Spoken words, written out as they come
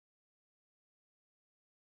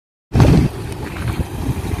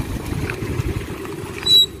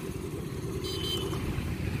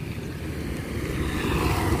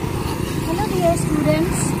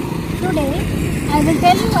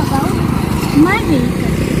tell you about my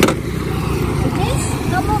vehicle. It is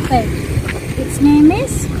a moped. Its name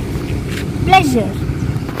is Pleasure.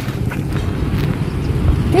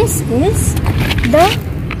 This is the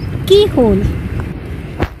keyhole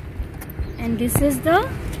and this is the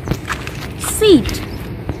seat.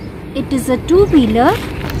 It is a two-wheeler.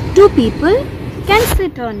 Two people can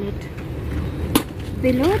sit on it.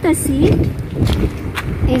 Below the seat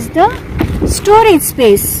is the storage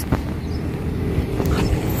space.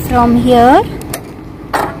 From here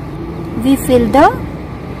we fill the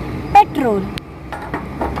petrol.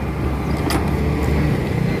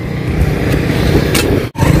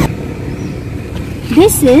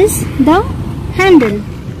 This is the handle.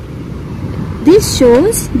 This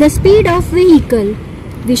shows the speed of vehicle.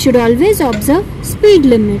 We should always observe speed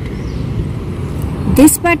limit.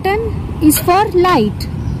 This button is for light.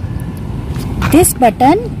 This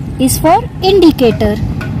button is for indicator.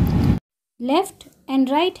 Left and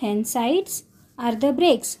right hand sides are the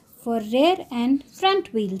brakes for rear and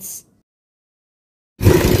front wheels.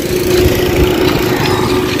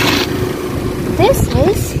 This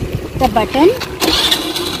is the button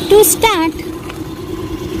to start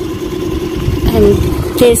and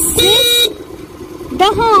this is the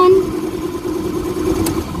horn.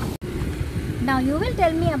 Now you will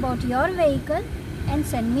tell me about your vehicle and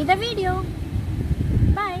send me the video.